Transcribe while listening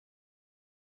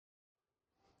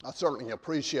I certainly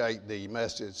appreciate the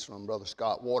message from Brother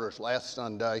Scott Waters last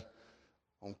Sunday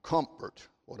on comfort.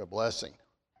 What a blessing.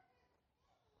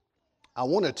 I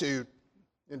wanted to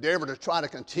endeavor to try to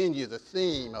continue the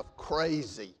theme of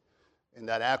crazy in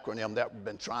that acronym that we've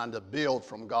been trying to build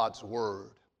from God's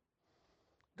Word.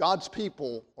 God's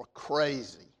people are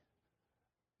crazy.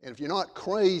 And if you're not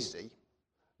crazy,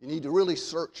 you need to really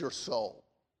search your soul.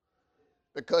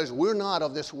 Because we're not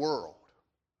of this world.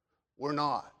 We're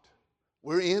not.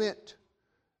 We're in it,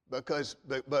 but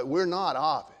we're not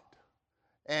of it.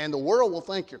 And the world will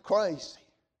think you're crazy.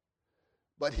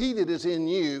 But he that is in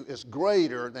you is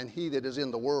greater than he that is in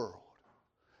the world.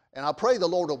 And I pray the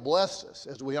Lord will bless us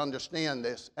as we understand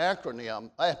this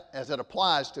acronym as it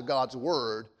applies to God's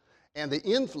Word and the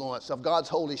influence of God's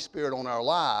Holy Spirit on our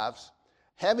lives,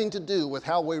 having to do with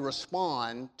how we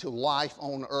respond to life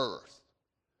on earth.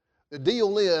 The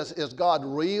deal is God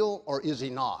real or is he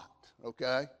not?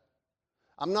 Okay?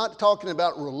 I'm not talking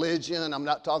about religion. I'm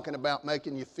not talking about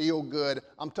making you feel good.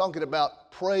 I'm talking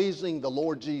about praising the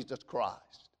Lord Jesus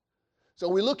Christ. So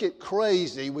we look at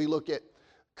crazy. We look at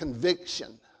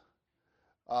conviction.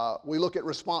 We look at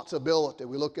responsibility.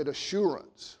 We look at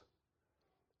assurance.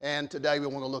 And today we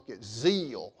want to look at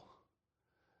zeal.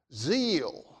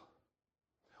 Zeal.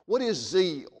 What is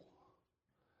zeal?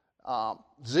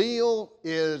 Zeal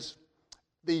is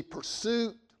the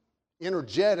pursuit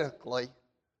energetically.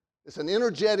 It's an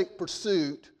energetic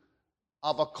pursuit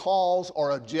of a cause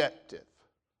or objective.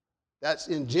 That's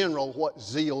in general what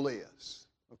zeal is,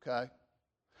 okay?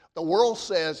 The world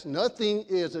says nothing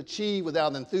is achieved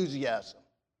without enthusiasm.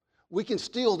 We can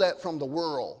steal that from the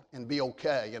world and be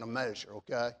okay in a measure,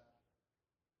 okay?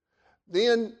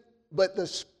 But the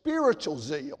spiritual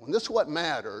zeal, and this is what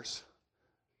matters,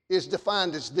 is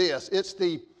defined as this. It's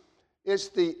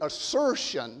the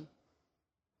assertion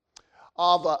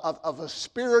of a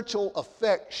spiritual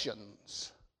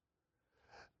affections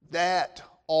that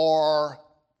are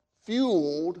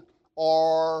fueled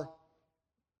or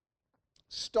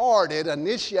started,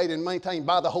 initiated, and maintained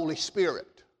by the Holy Spirit.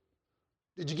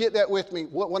 Did you get that with me?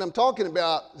 When I'm talking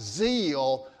about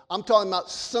zeal, I'm talking about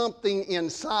something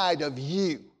inside of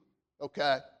you,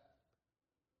 okay?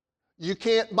 You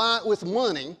can't buy it with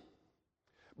money,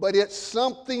 but it's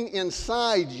something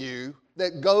inside you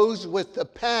that goes with the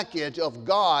package of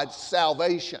God's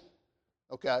salvation,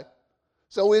 okay?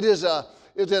 So it is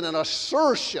an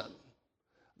assertion.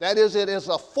 That is, it is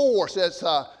a force.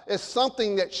 It's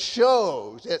something that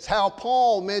shows. It's how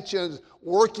Paul mentions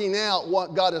working out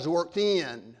what God has worked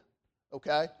in,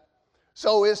 okay?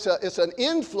 So it's an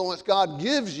influence God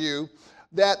gives you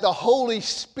that the Holy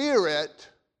Spirit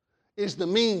is the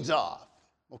means of,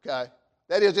 okay?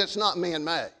 That is, it's not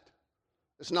man-made.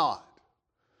 It's not.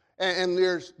 And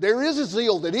there is a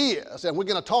zeal that is, and we're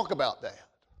going to talk about that.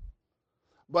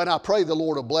 But I pray the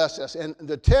Lord will bless us. And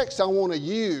the text I want to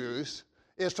use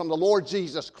is from the Lord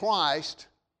Jesus Christ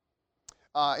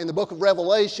in the book of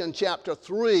Revelation chapter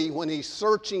 3 when he's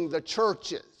searching the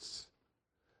churches.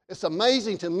 It's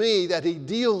amazing to me that he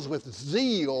deals with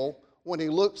zeal when he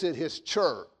looks at his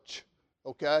church,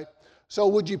 okay? So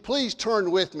would you please turn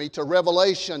with me to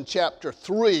Revelation chapter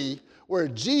 3 where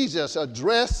Jesus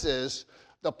addresses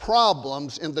the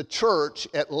problems in the church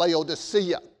at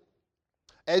Laodicea.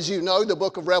 As you know, the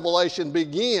book of Revelation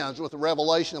begins with the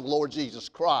revelation of Lord Jesus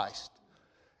Christ.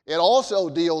 It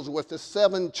also deals with the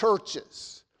 7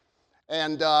 churches.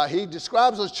 And he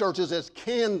describes those churches as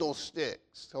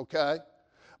candlesticks, okay?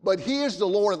 But he is the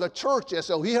Lord of the churches,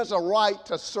 so he has a right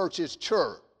to search his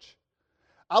church.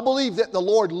 I believe that the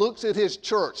Lord looks at his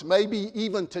church, maybe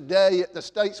even today at the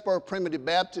Statesboro Primitive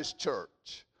Baptist Church,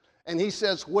 and he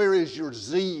says, where is your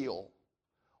zeal?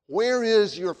 Where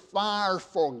is your fire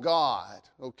for God?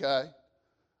 Okay?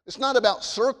 It's not about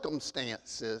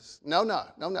circumstances. No.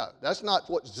 That's not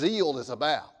what zeal is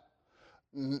about.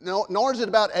 No, nor is it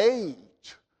about age.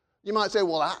 You might say,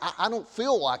 well, I don't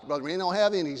feel like it, Brother. I don't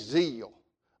have any zeal.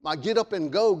 My get up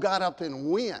and go got up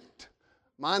and went.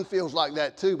 Mine feels like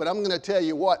that too, but I'm going to tell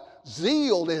you what.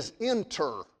 Zeal is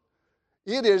enter.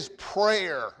 It is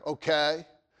prayer, okay?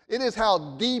 It is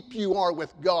how deep you are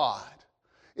with God.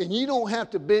 And you don't have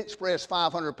to bench press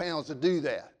 500 pounds to do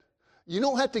that. You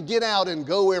don't have to get out and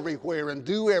go everywhere and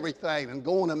do everything and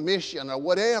go on a mission or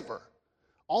whatever.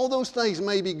 All those things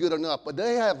may be good enough, but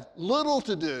they have little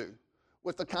to do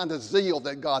with the kind of zeal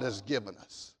that God has given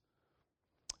us.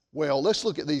 Well, let's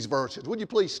look at these verses. Would you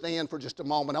please stand for just a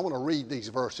moment? I want to read these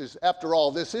verses. After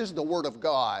all, this is the Word of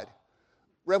God.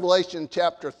 Revelation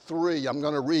chapter 3, I'm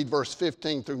going to read verse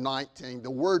 15 through 19,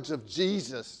 the words of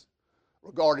Jesus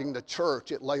regarding the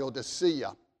church at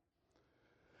Laodicea.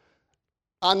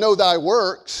 I know thy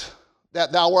works,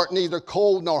 that thou art neither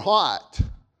cold nor hot.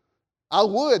 I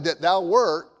would that thou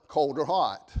wert cold or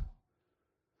hot.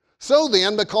 So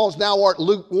then, because thou art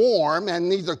lukewarm and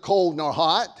neither cold nor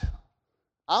hot,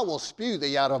 I will spew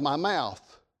thee out of my mouth.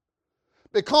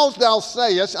 Because thou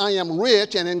sayest, I am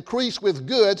rich and increase with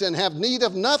goods and have need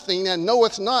of nothing, and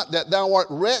knowest not that thou art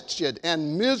wretched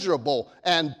and miserable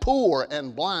and poor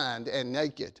and blind and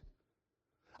naked.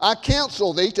 I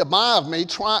counsel thee to buy of me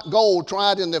gold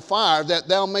tried in the fire, that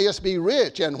thou mayest be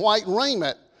rich, and white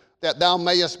raiment, that thou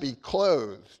mayest be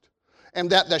clothed, and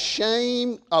that the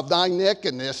shame of thy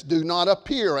nakedness do not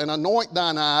appear, and anoint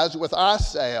thine eyes with eye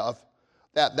salve,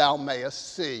 that thou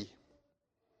mayest see.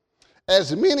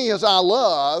 As many as I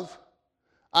love,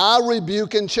 I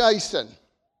rebuke and chasten.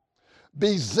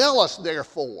 Be zealous,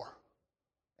 therefore,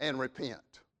 and repent.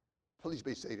 Please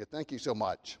be seated. Thank you so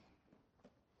much.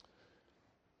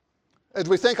 As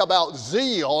we think about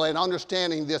zeal and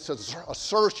understanding this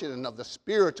assertion of the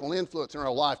spiritual influence in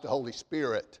our life, the Holy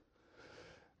Spirit,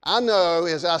 I know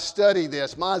as I study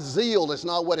this, my zeal is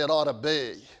not what it ought to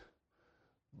be.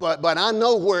 But I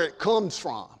know where it comes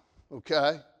from,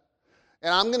 okay?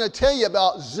 And I'm going to tell you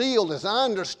about zeal as I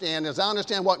understand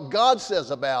what God says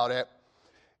about it.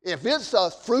 If it's a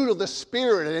fruit of the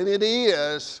Spirit, and it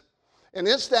is, and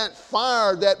it's that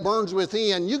fire that burns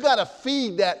within, you got to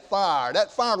feed that fire.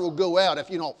 That fire will go out if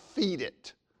you don't feed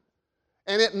it.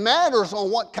 And it matters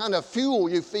on what kind of fuel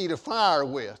you feed a fire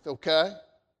with, okay?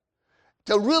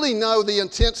 To really know the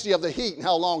intensity of the heat and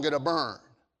how long it'll burn.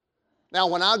 Now,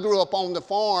 when I grew up on the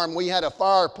farm, we had a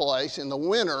fireplace in the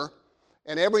winter,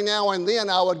 and every now and then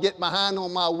I would get behind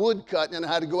on my wood cutting and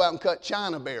I had to go out and cut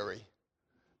chinaberry.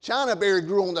 Chinaberry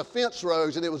grew on the fence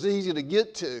rows and it was easy to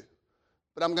get to.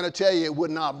 But I'm going to tell you, it would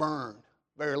not burn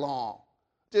very long.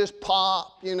 Just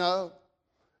pop, you know.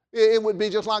 It would be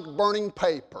just like burning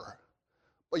paper.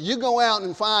 But you go out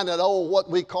and find an old, what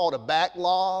we call a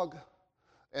backlog,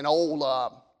 an old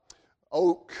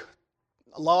oak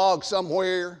log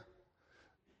somewhere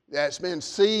that's been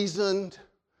seasoned.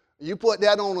 You put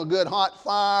that on a good hot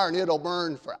fire and it'll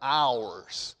burn for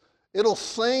hours. It'll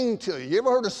sing to you. You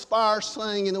ever heard a fire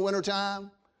sing in the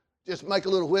wintertime? Just make a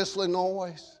little whistling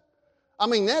noise. I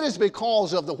mean, that is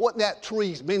because of what that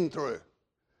tree's been through.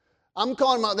 I'm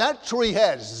talking about that tree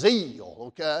had zeal,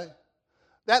 okay?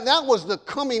 That was the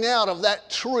coming out of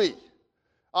that tree,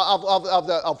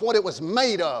 of what it was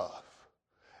made of.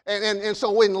 And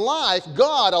so in life,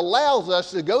 God allows us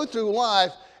to go through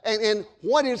life, and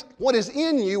what is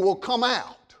in you will come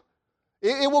out.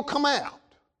 It will come out.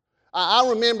 I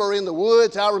remember in the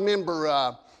woods, I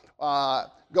remember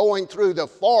going through the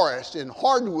forest in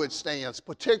hardwood stands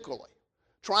particularly,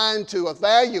 trying to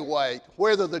evaluate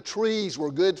whether the trees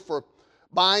were good for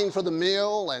buying for the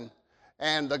mill.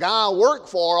 And the guy I worked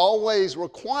for always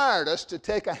required us to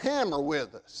take a hammer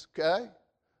with us, okay?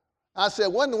 I said,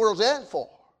 what in the world's that for?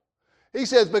 He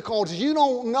says, because you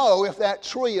don't know if that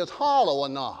tree is hollow or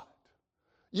not.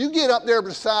 You get up there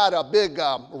beside a big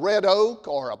red oak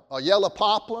or a yellow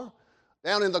poplar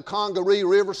down in the Congaree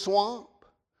River swamp,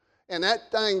 and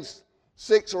that thing's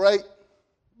 6 or 8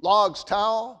 logs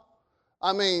tall.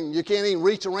 I mean, you can't even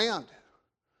reach around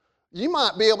it. You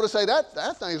might be able to say that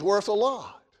thing's worth a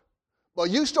lot. But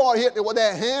you start hitting it with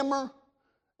that hammer,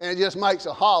 and it just makes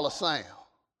a hollow sound.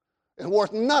 It's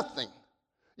worth nothing.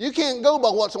 You can't go by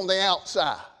what's on the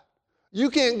outside.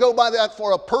 You can't go by that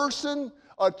for a person,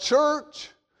 a church,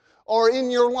 or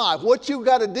in your life. What you've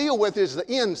got to deal with is the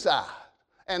inside.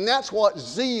 And that's what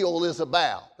zeal is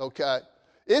about, okay?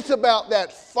 It's about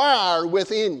that fire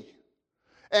within you.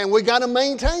 And we got to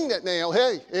maintain it now.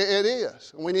 Hey, it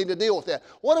is. And we need to deal with that.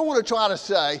 What I want to try to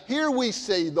say, here we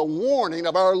see the warning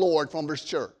of our Lord from His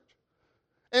church.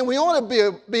 And we ought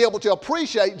to be able to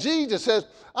appreciate Jesus says,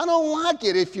 I don't like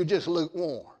it if you're just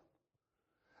lukewarm.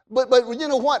 But you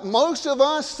know what? Most of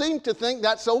us seem to think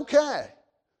that's okay.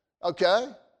 Okay?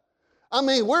 I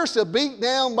mean, we're so beat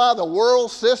down by the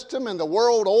world system and the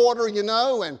world order, you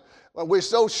know, and we're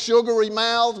so sugary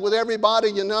mouthed with everybody,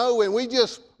 you know, and we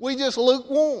just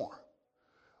lukewarm.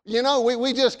 You know,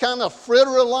 we just kind of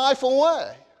fritter life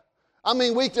away. I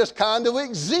mean, we just kind of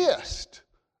exist.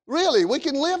 Really, we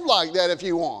can live like that if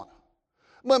you want.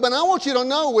 But I want you to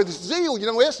know with zeal, you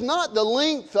know, it's not the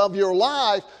length of your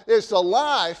life, it's the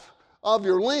life of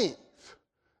your length.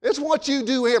 It's what you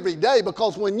do every day,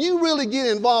 because when you really get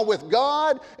involved with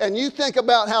God and you think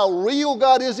about how real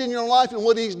God is in your life and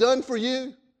what He's done for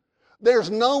you,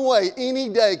 there's no way any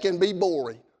day can be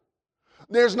boring.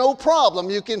 There's no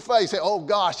problem you can face. Say, oh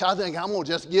gosh, I think I'm going to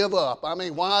just give up. I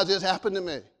mean, why has this happened to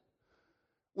me?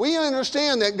 We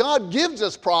understand that God gives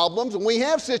us problems and we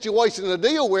have situations to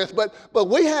deal with, but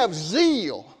we have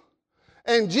zeal.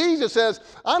 And Jesus says,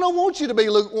 I don't want you to be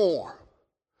lukewarm.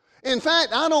 In fact,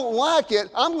 I don't like it.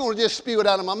 I'm going to just spew it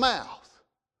out of my mouth.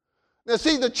 Now,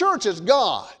 see, the church is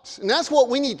God's, and that's what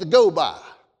we need to go by.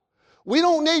 We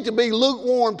don't need to be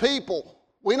lukewarm people.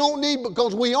 We don't need,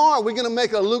 because we're going to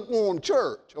make a lukewarm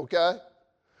church, okay?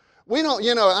 We don't,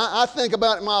 I think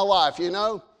about it in my life,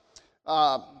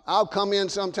 I'll come in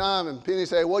sometime and Penny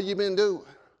say, what you been doing?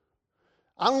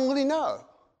 I don't really know.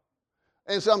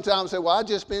 And sometimes say, well, I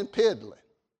just been piddling.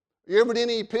 You ever did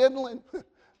any piddling?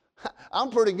 I'm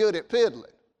pretty good at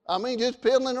piddling. I mean, just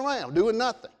piddling around, doing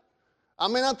nothing. I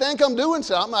mean, I think I'm doing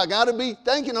something. I got to be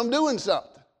thinking I'm doing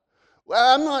something.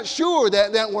 Well, I'm not sure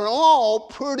that we're all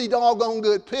pretty doggone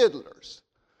good piddlers.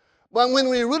 But when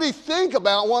we really think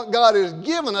about what God has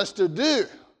given us to do,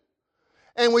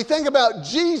 and we think about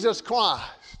Jesus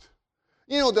Christ,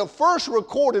 the first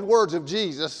recorded words of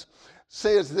Jesus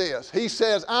says this. He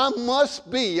says, I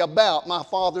must be about my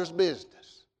Father's business.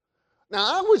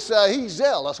 Now, I would say he's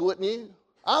zealous, wouldn't you?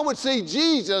 I would see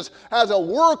Jesus as a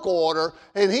work order,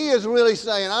 and he is really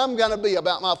saying, I'm going to be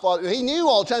about my Father. He knew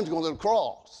all the time he was going to the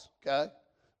cross, okay?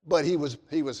 But he was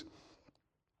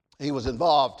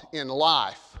involved in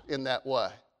life in that way.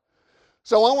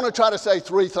 So I want to try to say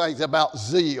three things about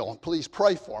zeal. Please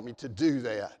pray for me to do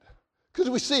that. Because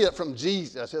we see it from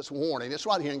Jesus, it's warning. It's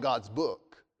right here in God's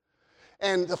book.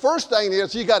 And the first thing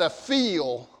is you got to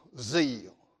feel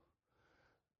zeal.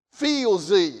 Feel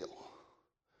zeal.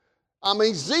 I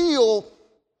mean, zeal,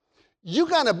 you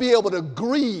got to be able to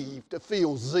grieve to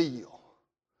feel zeal.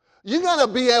 You got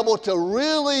to be able to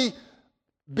really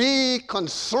be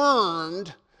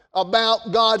concerned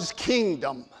about God's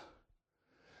kingdom.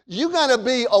 You got to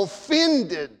be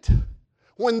offended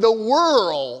when the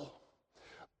world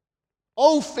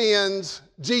offends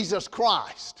Jesus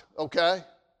Christ, okay?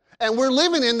 And we're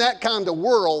living in that kind of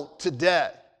world today,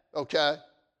 okay?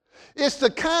 It's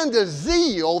the kind of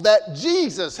zeal that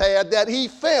Jesus had, that he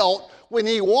felt when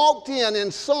he walked in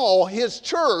and saw his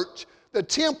church, the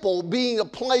temple, being a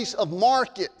place of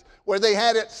market where they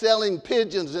had it selling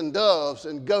pigeons and doves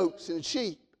and goats and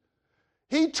sheep.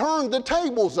 He turned the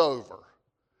tables over.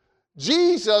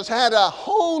 Jesus had a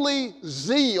holy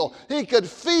zeal. He could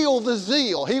feel the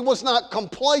zeal. He was not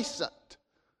complacent.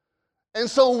 And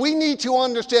so we need to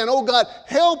understand, oh God,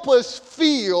 help us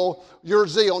feel your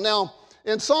zeal. Now,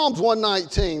 in Psalms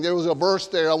 119, there was a verse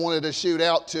there I wanted to shoot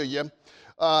out to you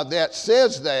that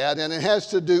says that, and it has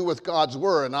to do with God's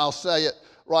word. And I'll say it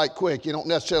right quick. You don't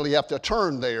necessarily have to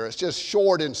turn there. It's just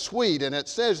short and sweet. And it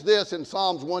says this in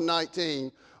Psalms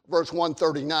 119, verse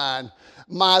 139,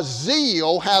 my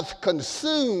zeal hath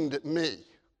consumed me,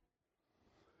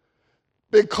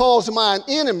 because mine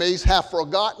enemies have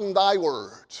forgotten thy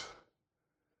words.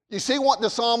 You see what the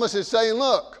psalmist is saying?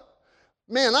 Look,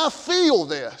 man, I feel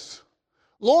this.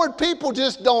 Lord, people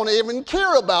just don't even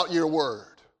care about your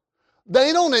word.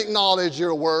 They don't acknowledge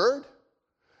your word.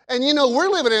 And we're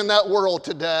living in that world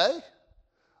today.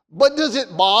 But does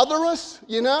it bother us,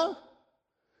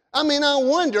 I mean, I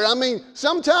wonder.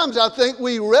 Sometimes I think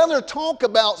we rather talk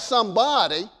about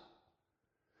somebody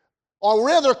or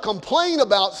rather complain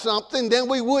about something than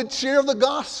we would share the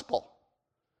gospel.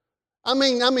 I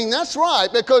mean, that's right,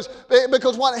 because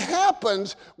what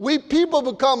happens, people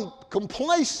become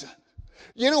complacent.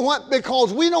 You know what?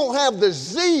 Because we don't have the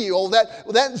zeal,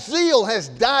 that zeal has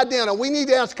died down, and we need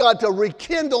to ask God to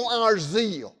rekindle our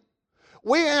zeal.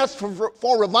 We ask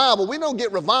for revival. We don't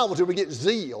get revival till we get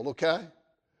zeal, okay?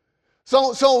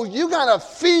 So you got to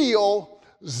feel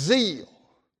zeal.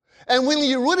 And when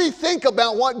you really think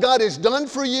about what God has done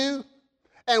for you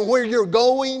and where you're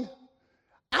going,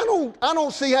 I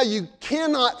don't see how you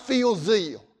cannot feel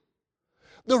zeal.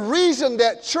 The reason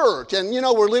that church, and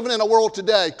we're living in a world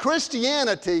today,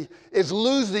 Christianity is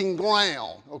losing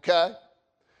ground, okay?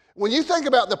 When you think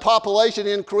about the population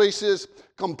increases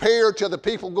compared to the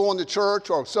people going to church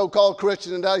or so-called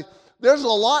Christian today, there's a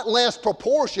lot less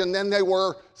proportion than they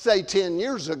were, say, 10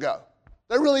 years ago.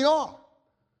 They really are.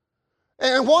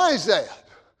 And why is that?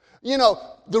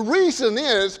 The reason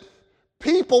is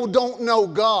people don't know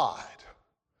God.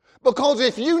 Because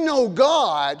if you know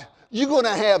God, you're going to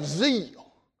have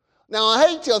zeal. Now, I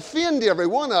hate to offend every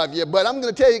one of you, but I'm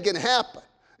going to tell you it can happen.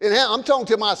 I'm talking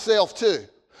to myself too.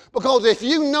 Because if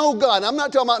you know God, I'm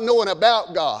not talking about knowing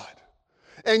about God,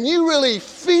 and you really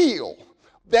feel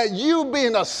that you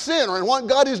being a sinner and what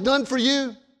God has done for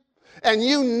you, and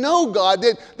you know God,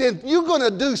 then you're going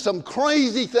to do some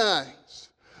crazy things.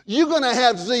 You're going to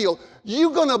have zeal.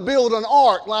 You're going to build an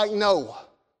ark like Noah.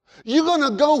 You're going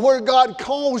to go where God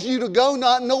calls you to go,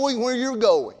 not knowing where you're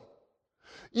going.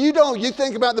 You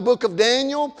think about the book of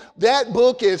Daniel, that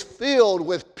book is filled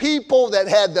with people that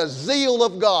had the zeal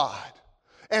of God.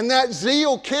 And that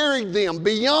zeal carried them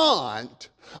beyond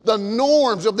the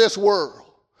norms of this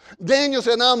world. Daniel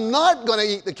said, I'm not going to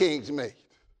eat the king's meat.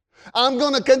 I'm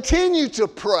going to continue to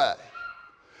pray.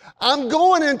 I'm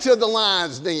going into the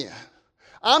lion's den.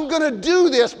 I'm going to do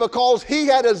this because he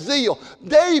had a zeal.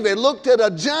 David looked at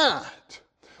a giant,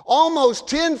 almost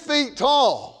 10 feet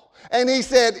tall, and he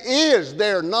said, is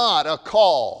there not a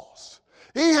cause?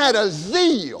 He had a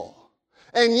zeal.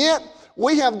 And yet,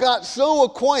 we have got so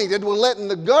acquainted with letting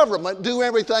the government do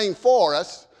everything for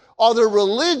us, or the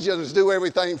religions do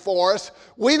everything for us,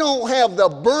 we don't have the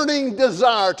burning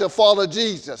desire to follow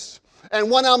Jesus. And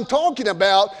what I'm talking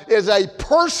about is a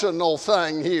personal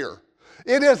thing here.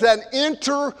 It is an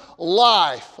inner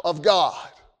life of God.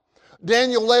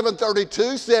 Daniel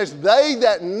 11:32 says, they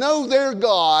that know their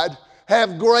God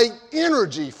have great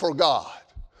energy for God.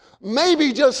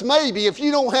 Maybe, just maybe, if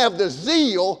you don't have the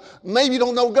zeal, maybe you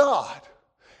don't know God.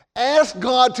 Ask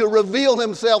God to reveal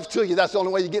himself to you. That's the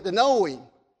only way you get to know him.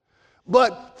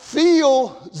 But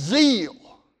feel zeal.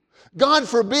 God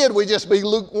forbid we just be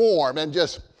lukewarm and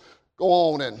just go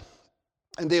on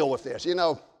and deal with this. You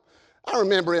know, I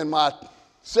remember in my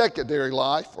secondary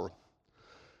life or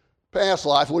past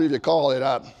life, whatever you call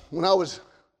it, when I was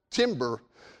timber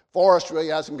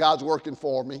forestry, I had some guys working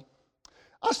for me.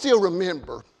 I still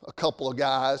remember a couple of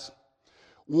guys.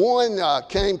 One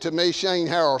came to me, Shane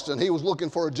Harrelson. He was looking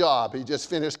for a job. He just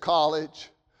finished college.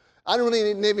 I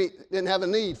didn't have a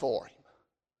need for him.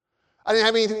 I didn't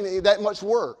have anything that much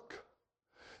work.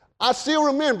 I still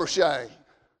remember Shane.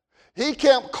 He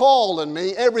kept calling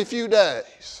me every few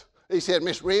days. He said,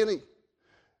 Miss Rennie,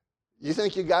 you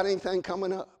think you got anything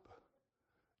coming up?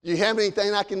 You have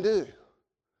anything I can do?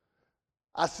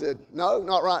 I said, no,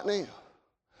 not right now.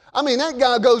 I mean, that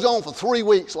guy goes on for 3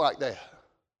 weeks like that.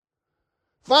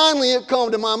 Finally, it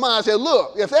came to my mind. I said,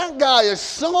 look, if that guy is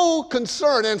so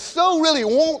concerned and so really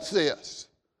wants this,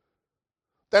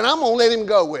 then I'm going to let him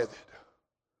go with it.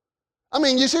 I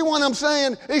mean, you see what I'm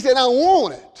saying? He said, I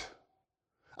want it.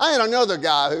 I had another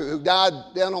guy who died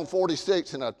down on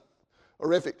 46 in a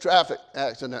horrific traffic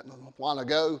accident a while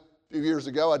ago. A few years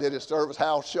ago, I did his service,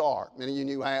 Hal Sharp. Many of you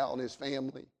knew Hal and his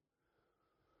family.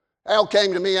 Hal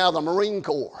came to me out of the Marine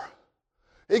Corps.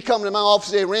 He come to my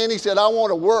office and said, Randy, he said, I want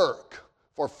to work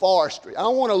for forestry. I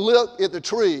want to look at the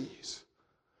trees.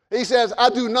 He says, I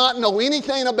do not know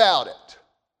anything about it.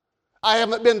 I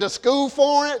haven't been to school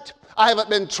for it. I haven't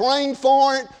been trained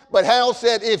for it. But Hal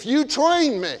said, if you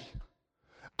train me,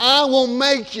 I will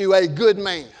make you a good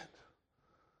man.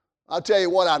 I'll tell you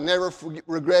what, I never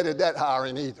regretted that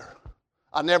hiring either.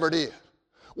 I never did.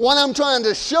 What I'm trying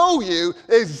to show you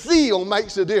is zeal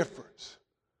makes a difference.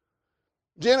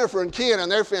 Jennifer and Ken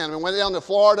and their family went down to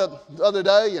Florida the other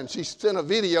day, and she sent a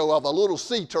video of a little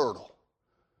sea turtle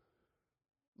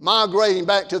migrating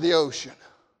back to the ocean.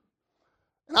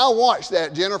 And I watched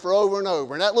that, Jennifer, over and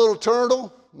over. And that little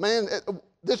turtle, man,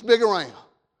 this big around.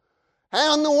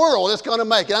 How in the world it's going to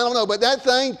make it? I don't know. But that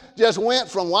thing just went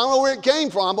from, well, I don't know where it came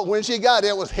from, but when she got it,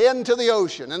 it was heading to the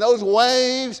ocean. And those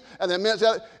waves and the immense,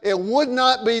 it would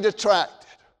not be detracted.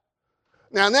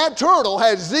 Now, that turtle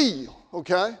had zeal,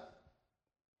 okay?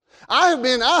 I have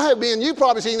been, you've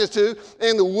probably seen this too,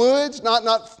 in the woods not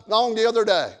long the other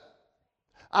day.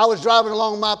 I was driving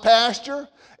along my pasture,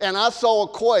 and I saw a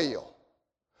quail.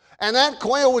 And that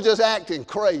quail was just acting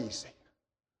crazy.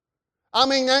 I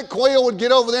mean, that quail would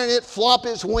get over there and it'd flop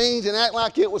its wings and act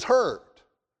like it was hurt.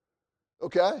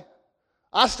 Okay?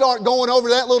 I start going over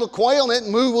that little quail and it'd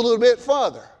move a little bit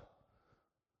further.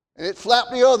 And it'd flap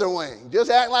the other wing, just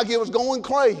act like it was going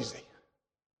crazy.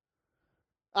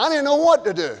 I didn't know what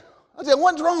to do. I said,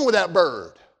 what's wrong with that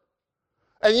bird?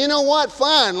 And you know what?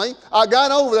 Finally, I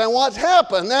got over there, and what's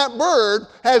happened, that bird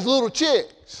has little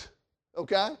chicks.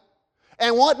 Okay?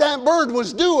 And what that bird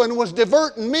was doing was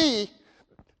diverting me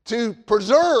to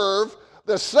preserve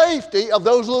the safety of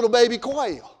those little baby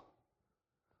quail.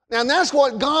 Now, that's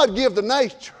what God gave to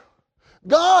nature.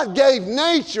 God gave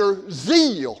nature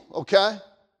zeal, okay?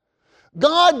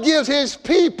 God gives his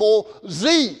people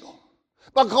zeal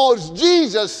because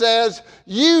Jesus says,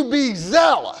 you be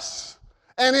zealous.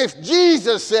 And if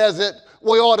Jesus says it,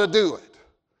 we ought to do it.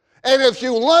 And if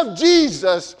you love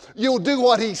Jesus, you'll do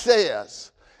what he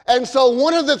says. And so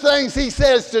one of the things he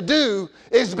says to do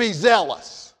is be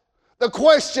zealous. The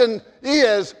question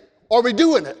is, are we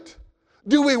doing it?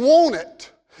 Do we want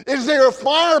it? Is there a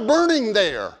fire burning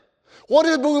there? What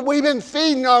have we been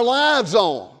feeding our lives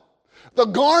on? The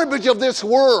garbage of this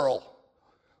world,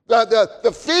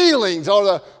 the feelings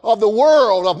of the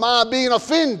world of my being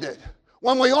offended.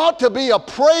 when we ought to be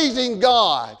appraising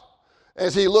God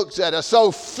as he looks at us.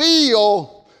 So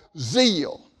feel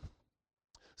zeal.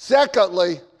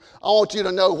 Secondly, I want you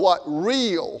to know what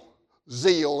real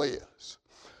zeal is.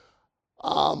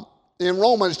 In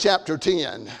Romans chapter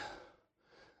 10,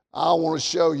 I want to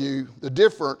show you the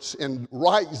difference in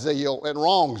right zeal and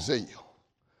wrong zeal.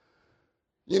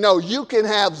 You know, you can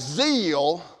have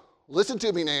zeal, listen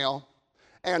to me now,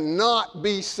 and not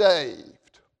be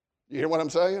saved. You hear what I'm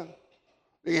saying?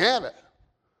 You can have it.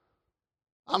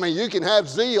 I mean, you can have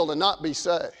zeal and not be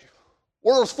saved.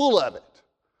 World's full of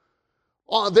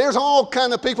it. There's all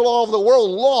kind of people all over the world,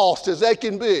 lost as they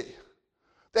can be,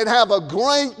 that have a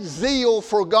great zeal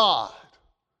for God.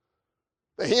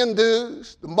 The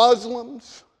Hindus, the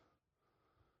Muslims,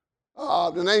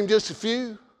 to name just a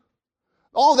few.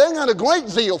 Oh, they got a great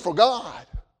zeal for God.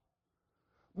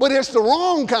 But it's the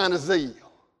wrong kind of zeal.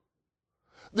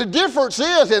 The difference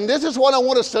is, and this is what I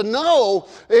want us to know,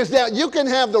 is that you can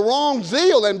have the wrong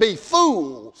zeal and be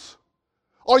fools.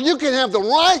 Or you can have the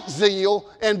right zeal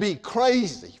and be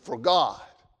crazy for God.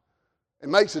 It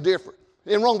makes a difference.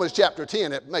 In Romans chapter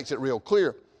 10, it makes it real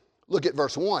clear. Look at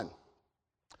verse 1.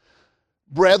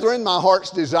 Brethren, my heart's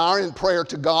desire and prayer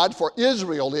to God for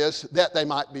Israel is that they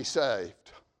might be saved.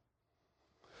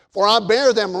 For I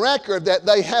bear them record that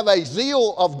they have a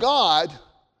zeal of God,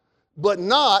 but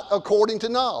not according to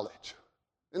knowledge.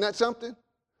 Isn't that something?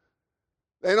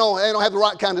 They don't have the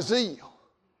right kind of zeal.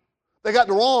 They got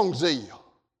the wrong zeal.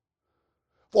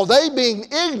 For they being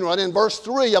ignorant, in verse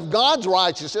 3, of God's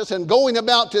righteousness and going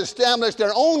about to establish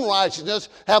their own righteousness,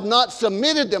 have not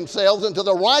submitted themselves unto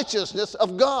the righteousness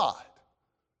of God.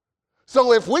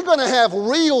 So if we're going to have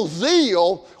real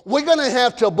zeal, we're going to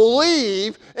have to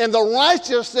believe in the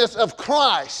righteousness of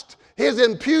Christ, his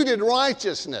imputed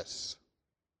righteousness.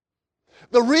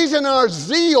 The reason our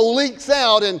zeal leaks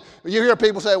out, and you hear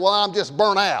people say, well, I'm just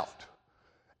burnt out.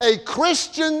 A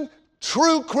Christian,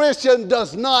 true Christian,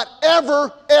 does not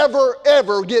ever, ever,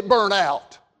 ever get burnt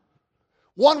out.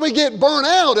 What we get burnt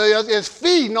out is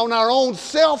feeding on our own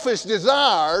selfish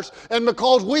desires, and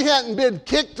because we hadn't been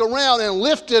kicked around and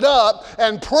lifted up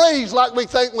and praised like we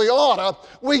think we ought to,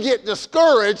 we get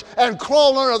discouraged and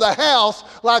crawl under the house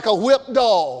like a whipped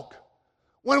dog.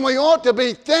 When we ought to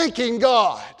be thanking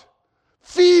God,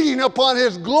 feeding upon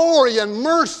his glory and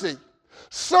mercy,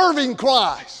 serving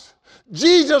Christ.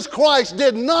 Jesus Christ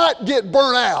did not get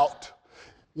burnt out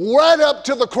right up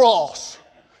to the cross.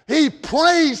 He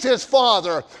praised his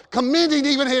Father, commending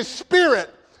even his Spirit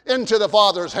into the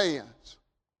Father's hands.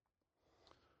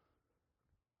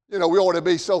 You know, we ought to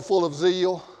be so full of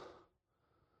zeal.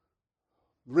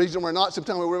 The reason we're not,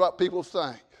 sometimes we worry about people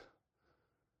think.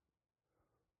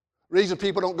 The reason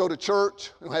people don't go to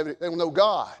church, they don't know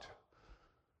God.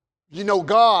 You know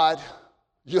God,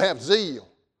 you have zeal.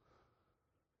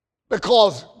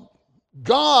 Because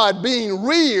God being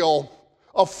real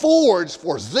affords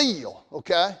for zeal,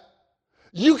 okay?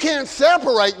 You can't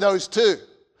separate those two.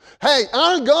 Hey,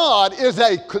 our God is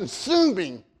a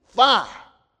consuming fire.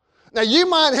 Now, you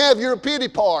might have your pity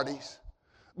parties,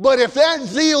 but if that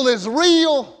zeal is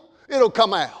real, it'll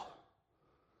come out.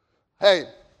 Hey,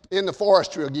 in the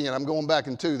forestry again, I'm going back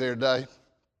in 2 there today.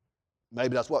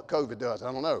 Maybe that's what COVID does,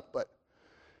 I don't know. But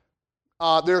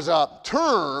there's a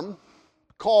term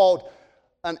called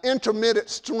an intermittent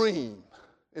stream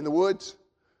in the woods.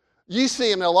 You see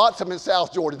them, there are lots of them in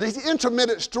South Georgia. These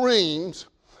intermittent streams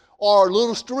are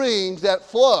little streams that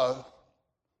flow.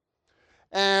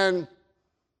 And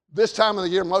this time of the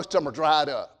year, most of them are dried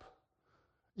up.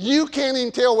 You can't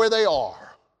even tell where they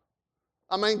are.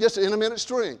 I mean, just an intermittent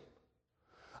stream.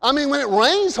 I mean, when it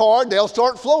rains hard, they'll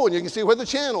start flowing. You can see where the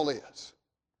channel is.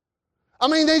 I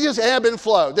mean, they just ebb and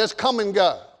flow. They just come and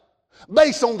go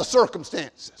based on the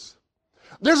circumstances.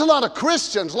 There's a lot of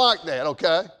Christians like that,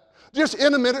 okay? Just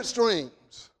intermittent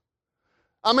streams.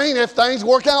 I mean, if things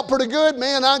work out pretty good,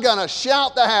 man, I'm going to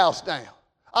shout the house down.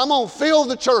 I'm going to fill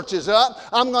the churches up.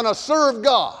 I'm going to serve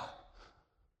God.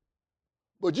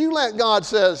 But you let God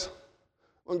says,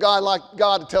 when God, like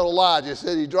God to tell Elijah,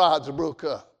 said he dries the brook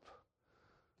up.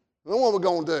 Then what we're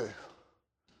going to do?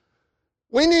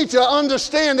 We need to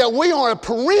understand that we are a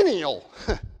perennial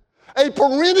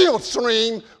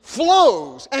stream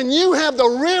flows, and you have the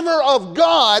river of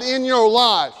God in your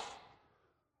life.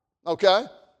 Okay?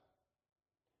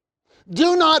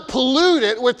 Do not pollute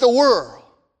it with the world.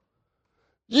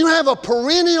 You have a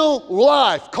perennial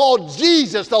life called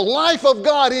Jesus, the life of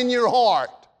God in your heart.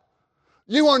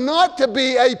 You are not to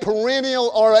be a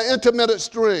perennial or an intermittent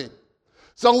stream.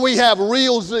 So we have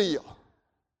real zeal.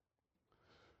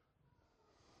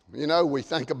 You know, we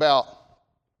think about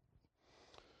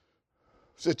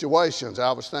situations,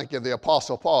 I was thinking of the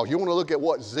Apostle Paul. You want to look at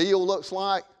what zeal looks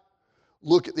like?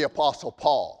 Look at the Apostle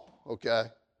Paul, okay?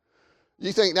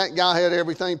 You think that guy had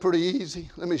everything pretty easy?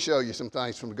 Let me show you some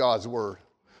things from God's Word.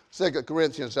 2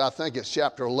 Corinthians, I think it's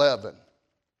chapter 11.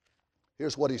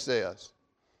 Here's what he says.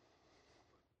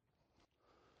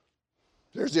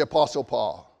 There's the Apostle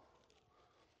Paul.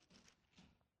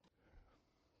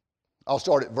 I'll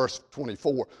start at verse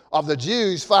 24. Of the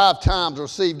Jews, 5 times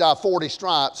received I 40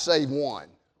 stripes, save one.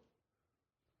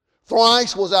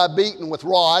 Thrice was I beaten with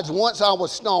rods, once I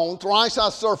was stoned, thrice I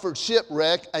suffered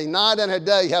shipwreck, a night and a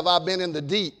day have I been in the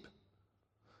deep.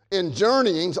 In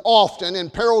journeyings often, in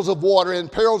perils of water, in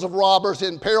perils of robbers,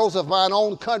 in perils of mine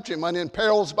own countrymen, in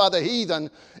perils by the heathen,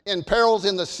 in perils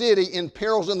in the city, in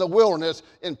perils in the wilderness,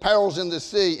 in perils in the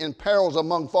sea, in perils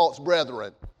among false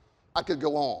brethren. I could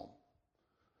go on.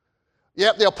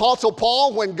 Yet the Apostle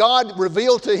Paul, when God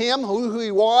revealed to him who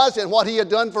he was and what he had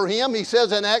done for him, he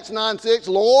says in Acts 9:6,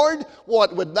 Lord,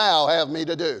 what would thou have me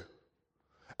to do?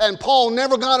 And Paul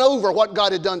never got over what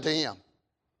God had done to him.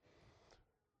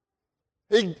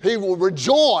 He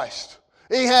rejoiced.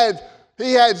 He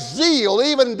had zeal,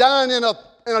 even dying in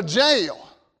a jail.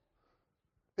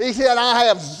 He said, I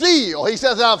have zeal. He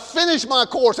says, I've finished my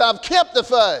course. I've kept the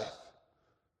faith.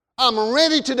 I'm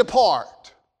ready to depart.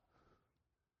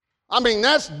 I mean,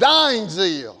 that's dying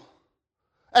zeal.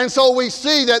 And so we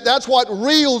see that that's what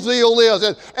real zeal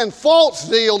is. And false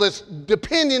zeal is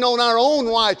depending on our own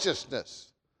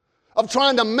righteousness, of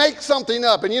trying to make something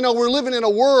up. And you know, we're living in a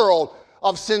world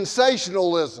of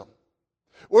sensationalism.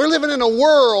 We're living in a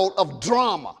world of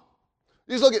drama.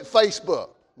 You just look at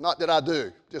Facebook. Not that I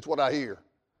do, just what I hear.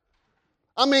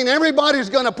 I mean, everybody's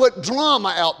going to put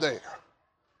drama out there.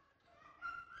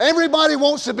 Everybody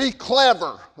wants to be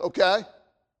clever, okay?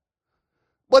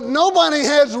 But nobody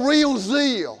has real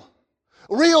zeal,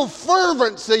 real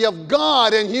fervency of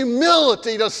God and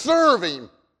humility to serve Him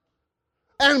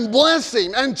and bless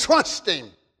Him and trust Him.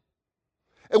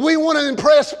 And we want to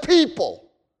impress people.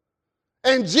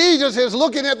 And Jesus is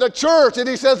looking at the church and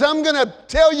He says, I'm going to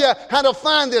tell you how to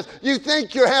find this. You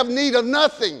think you have need of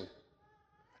nothing.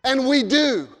 And we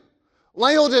do.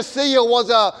 Laodicea was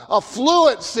a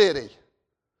affluent city,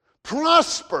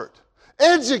 prospered,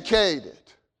 educated.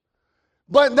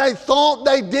 But they thought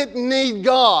they didn't need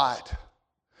God.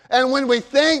 And when we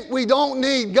think we don't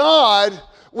need God,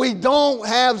 we don't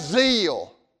have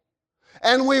zeal.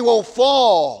 And we will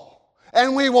fall.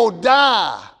 And we will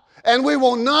die. And we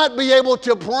will not be able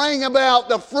to bring about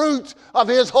the fruits of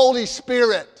His Holy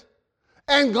Spirit.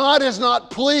 And God is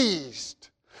not pleased.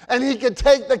 And He could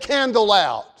take the candle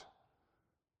out.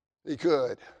 He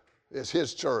could. It's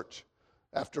His church,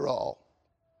 after all.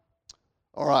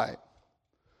 All right.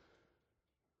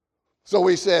 So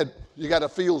we said, you got to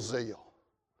feel zeal.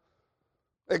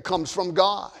 It comes from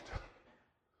God.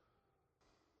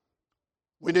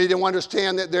 We need to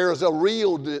understand that there is a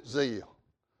real zeal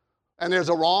and there's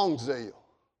a wrong zeal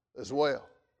as well.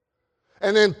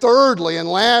 And then thirdly and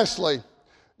lastly,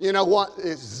 you know what?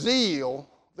 It's zeal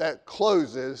that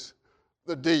closes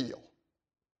the deal.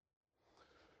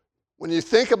 When you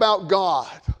think about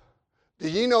God, do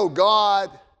you know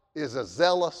God is a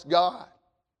zealous God?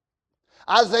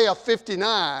 Isaiah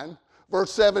 59,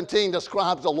 verse 17,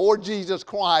 describes the Lord Jesus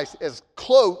Christ as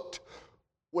cloaked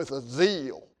with a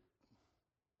zeal.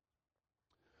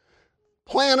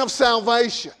 Plan of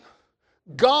salvation.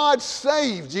 God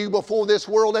saved you before this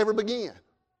world ever began.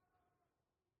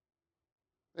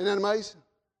 Isn't that amazing?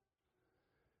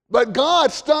 But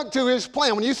God stuck to His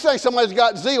plan. When you say somebody's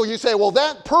got zeal, you say, well,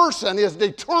 that person is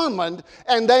determined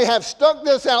and they have stuck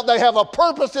this out. They have a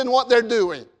purpose in what they're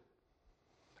doing.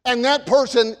 And that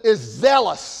person is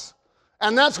zealous.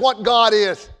 And that's what God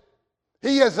is.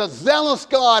 He is a zealous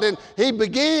God, and He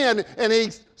began and He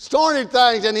started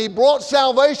things and He brought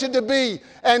salvation to be.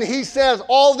 And He says,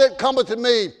 all that cometh to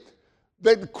me,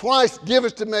 that Christ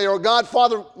giveth to me, or God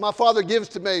Father, my Father gives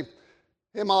to me,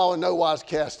 Him all in no wise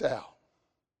cast out.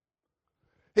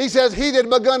 He says, He that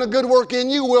begun a good work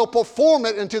in you will perform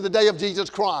it unto the day of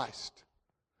Jesus Christ.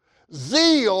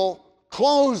 Zeal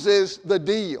closes the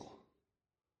deal.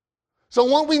 So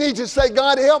what we need to say,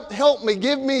 God, help me,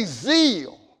 give me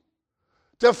zeal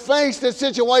to face the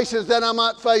situations that I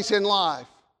might face in life.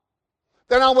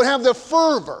 That I would have the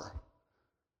fervor.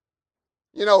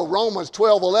 You know, Romans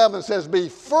 12:11 says, be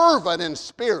fervent in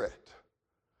spirit.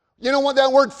 You know what that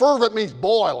word fervent means?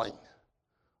 Boiling.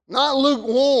 Not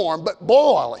lukewarm, but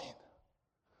boiling.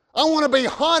 I want to be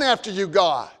hot after you,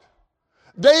 God.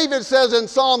 David says in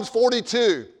Psalms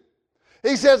 42,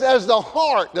 he says, as the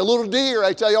hart, the little deer,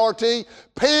 H-A-R-T,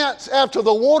 pants after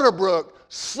the water brook,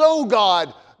 so,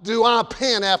 God, do I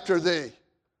pant after thee.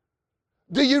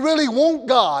 Do you really want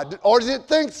God? Or does it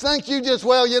think you just,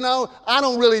 well, you know, I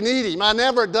don't really need him. I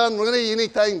never done really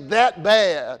anything that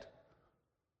bad.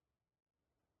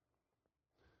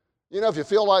 You know, if you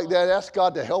feel like that, ask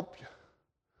God to help you.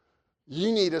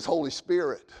 You need his Holy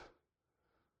Spirit.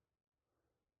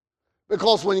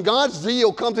 Because when God's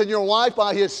zeal comes in your life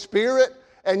by his Spirit,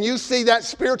 and you see that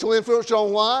spiritual influence in your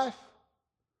life,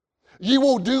 you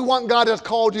will do what God has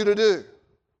called you to do.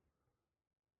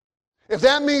 If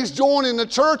that means joining the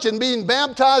church and being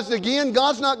baptized again,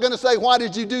 God's not going to say, why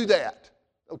did you do that?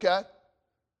 Okay?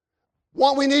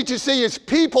 What we need to see is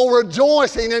people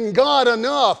rejoicing in God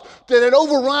enough that it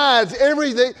overrides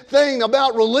everything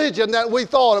about religion that we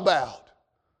thought about.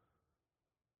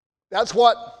 That's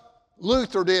what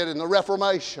Luther did in the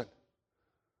Reformation.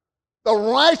 The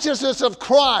righteousness of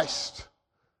Christ,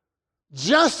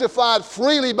 justified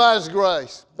freely by his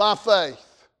grace, by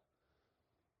faith,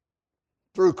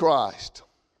 through Christ.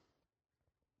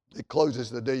 It closes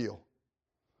the deal.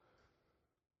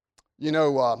 You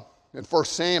know, in 1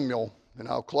 Samuel, and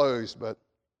I'll close, but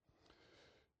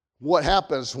what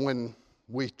happens when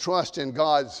we trust in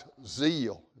God's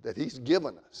zeal that he's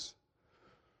given us?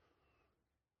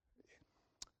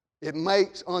 It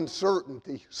makes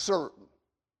uncertainty certain.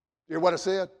 You hear what I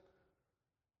said?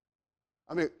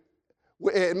 I mean,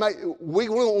 we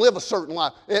don't live a certain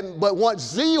life. But what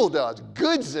zeal does,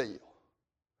 good zeal,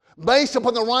 based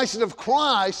upon the righteousness of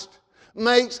Christ,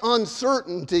 makes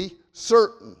uncertainty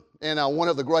certain. And one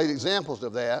of the great examples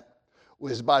of that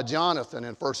was by Jonathan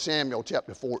in 1 Samuel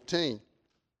chapter 14.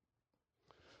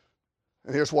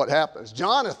 And here's what happens.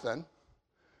 Jonathan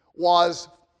was,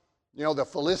 you know, the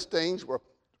Philistines were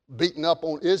beating up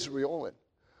on Israel, and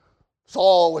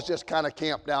Saul was just kind of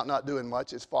camped out, not doing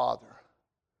much, his father.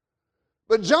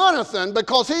 But Jonathan,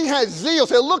 because he had zeal,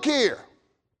 said, look here,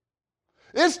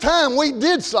 it's time we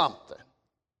did something.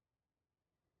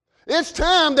 It's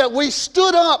time that we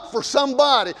stood up for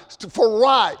somebody, for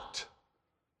right.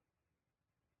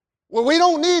 Well, we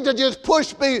don't need to just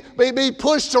be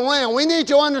pushed around. We need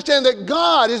to understand that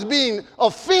God is being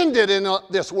offended in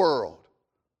this world.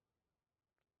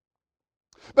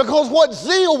 Because what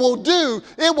zeal will do,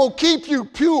 it will keep you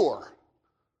pure.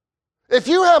 If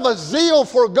you have a zeal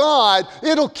for God,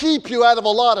 it'll keep you out of a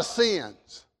lot of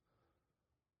sins.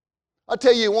 I'll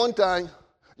tell you one thing.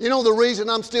 You know the reason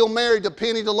I'm still married to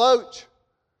Penny DeLoach?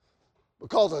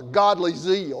 Because of godly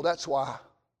zeal, that's why.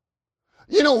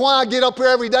 You know why I get up here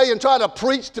every day and try to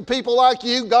preach to people like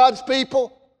you, God's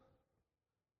people?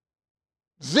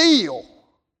 Zeal.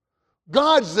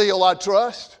 God's zeal, I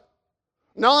trust.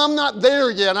 No, I'm not there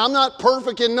yet. I'm not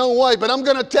perfect in no way, but I'm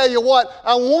going to tell you what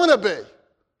I want to be.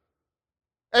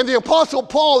 And the Apostle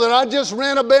Paul that I just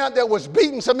read about, that was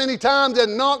beaten so many times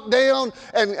and knocked down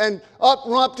and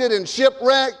uprupted and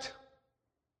shipwrecked,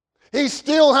 he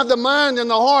still had the mind and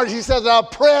the heart. He says, I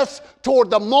press toward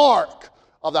the mark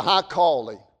of the high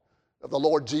calling of the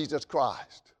Lord Jesus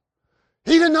Christ.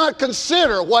 He did not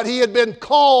consider what he had been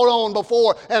called on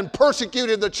before and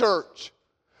persecuted the church.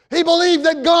 He believed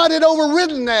that God had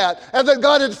overridden that and that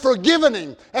God had forgiven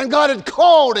him and God had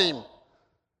called him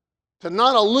to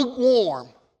not a lukewarm,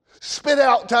 spit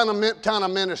out kind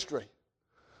of ministry,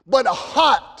 but a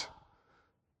hot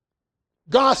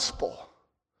gospel,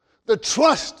 the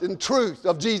trust and truth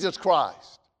of Jesus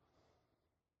Christ.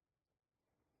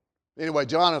 Anyway,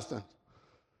 Jonathan,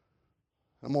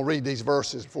 I'm going to read these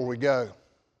verses before we go.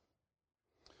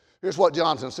 Here's what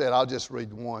Jonathan said. I'll just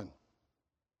read one.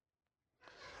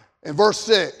 In verse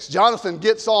 6, Jonathan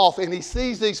gets off and he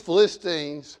sees these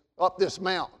Philistines up this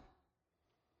mountain.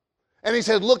 And he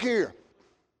said, look here.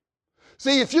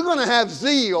 See, if you're going to have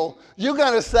zeal, you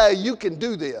got to say you can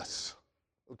do this.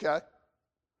 Okay?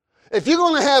 If you're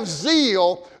going to have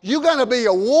zeal, you got to be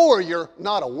a warrior,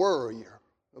 not a worrier.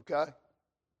 Okay?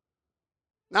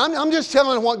 Now, I'm just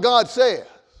telling you what God says.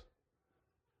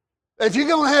 If you're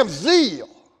going to have zeal,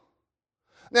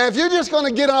 now if you're just going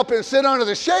to get up and sit under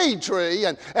the shade tree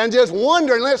and just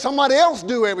wonder and let somebody else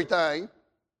do everything,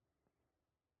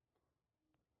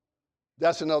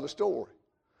 that's another story.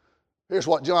 Here's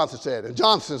what Jonathan said. And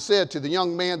Jonathan said to the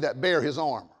young man that bare his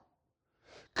armor,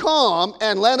 come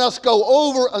and let us go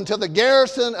over unto the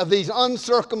garrison of these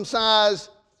uncircumcised.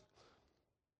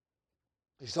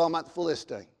 He's talking about the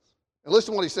Philistines. And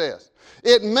listen to what he says.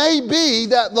 It may be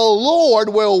that the Lord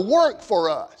will work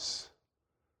for us.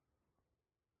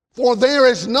 For there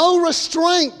is no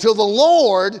restraint to the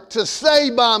Lord to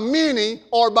save by many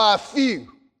or by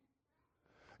few.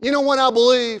 You know what I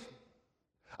believe?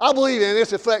 I believe, and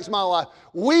this affects my life,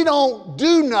 we don't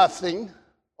do nothing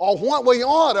or what we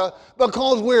ought to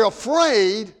because we're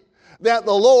afraid that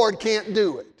the Lord can't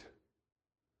do it.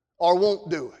 or won't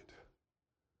do it.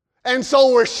 And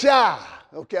so we're shy,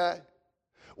 okay?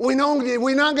 We're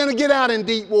not going to get out in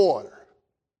deep water.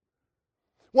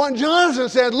 What Jonathan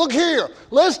said, look here,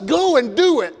 let's go and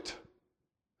do it.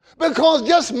 Because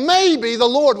just maybe the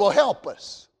Lord will help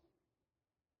us.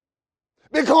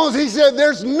 Because he said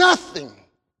there's nothing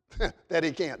that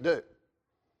he can't do.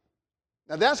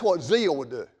 Now that's what zeal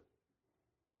would do.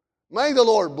 May the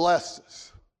Lord bless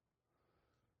us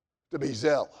to be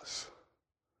zealous.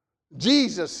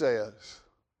 Jesus says,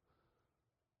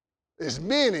 as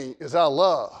many as I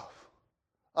love,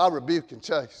 I rebuke and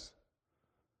chasten.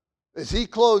 Is he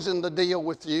closing the deal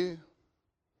with you?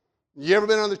 You ever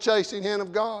been under the chasing hand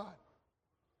of God?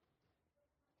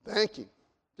 Thank you.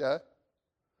 Okay?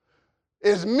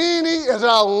 As many as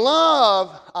I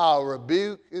love, I'll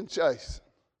rebuke and chasten.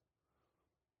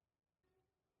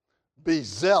 Be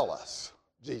zealous,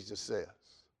 Jesus says,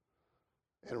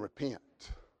 and repent.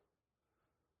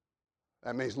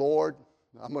 That means, Lord,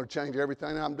 I'm going to change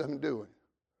everything I'm doing.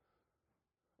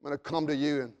 I'm going to come to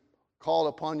you and call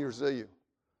upon your zeal.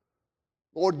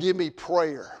 Lord, give me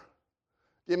prayer.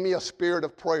 Give me a spirit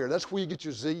of prayer. That's where you get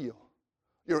your zeal,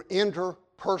 your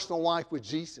interpersonal life with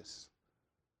Jesus.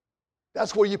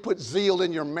 That's where you put zeal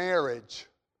in your marriage,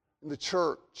 in the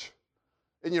church,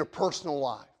 in your personal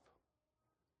life.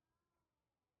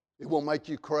 It will make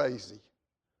you crazy.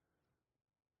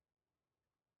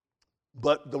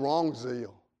 But the wrong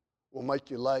zeal will make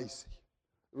you lazy.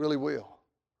 It really will.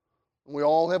 And we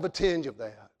all have a tinge of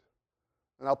that.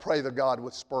 And I pray that God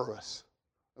would spur us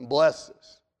and bless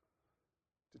us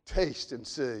to taste and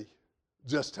see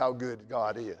just how good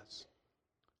God is.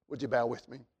 Would you bow with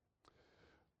me?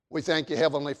 We thank you,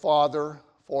 Heavenly Father,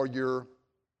 for your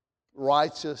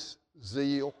righteous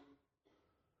zeal.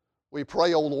 We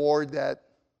pray, O Lord, that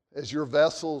as your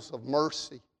vessels of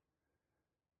mercy,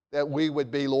 that we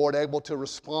would be, Lord, able to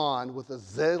respond with a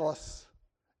zealous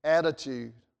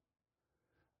attitude,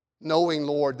 knowing,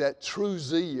 Lord, that true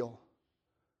zeal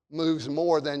moves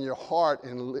more than your heart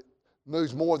and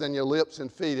moves more than your lips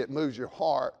and feet. It moves your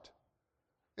heart.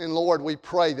 And Lord, we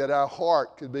pray that our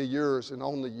heart could be yours and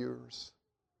only yours.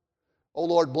 Oh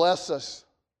Lord, bless us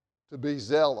to be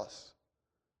zealous.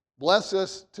 Bless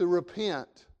us to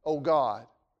repent, oh God,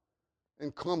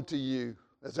 and come to you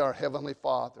as our Heavenly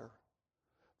Father.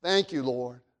 Thank you,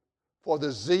 Lord, for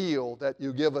the zeal that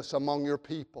you give us among your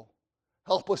people.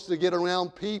 Help us to get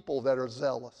around people that are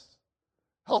zealous.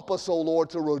 Help us, O Lord,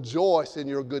 to rejoice in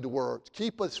your good works.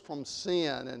 Keep us from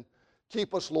sin and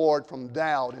keep us, Lord, from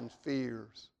doubt and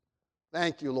fears.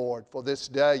 Thank you, Lord, for this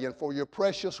day and for your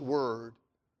precious word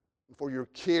and for your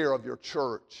care of your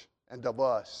church and of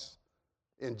us.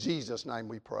 In Jesus' name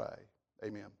we pray.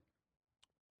 Amen.